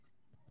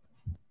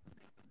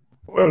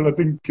Well, I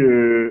think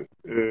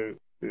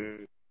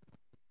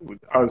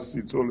with us,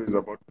 it's always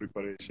about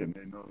preparation.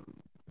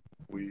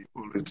 We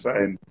always try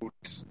and put,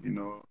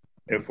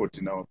 effort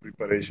in our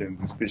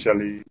preparations,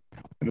 especially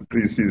in the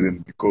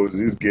preseason, because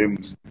these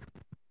games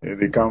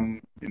they come,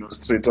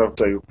 straight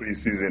after your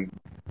preseason,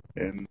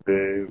 and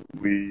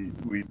we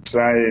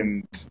try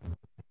and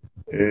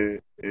uh,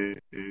 uh,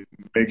 uh,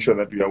 make sure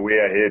that we are way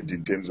ahead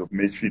in terms of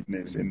match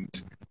fitness. And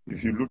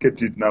if you look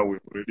at it now, we've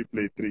already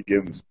played 3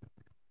 games,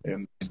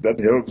 and that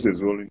helps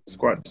as well in the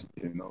squad.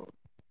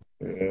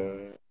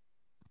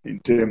 In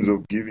terms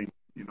of giving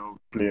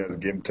players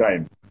game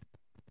time.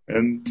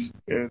 And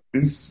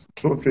this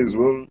trophy as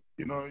well,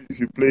 if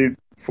you play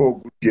 4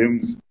 good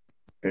games,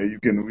 you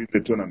can win the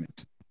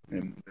tournament,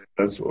 and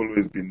that's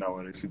always been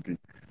our recipe.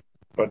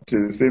 But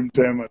at the same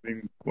time, I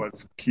think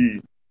what's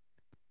key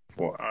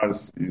for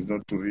us is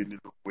not to really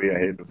look way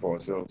ahead of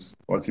ourselves.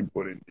 What's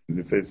important is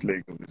the first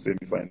leg of the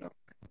semi-final,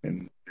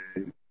 and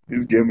uh,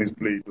 this game is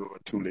played over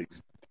 2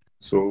 legs,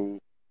 so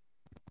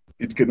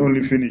it can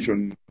only finish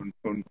on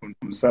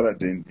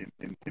Saturday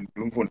in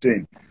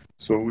Bloemfontein.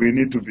 So we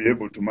need to be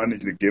able to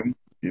manage the game,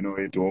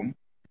 at home,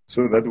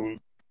 so that will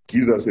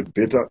gives us a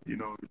better,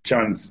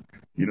 chance,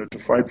 to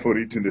fight for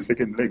it in the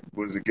second leg,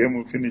 because the game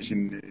will finish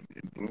in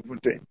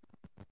Bloemfontein.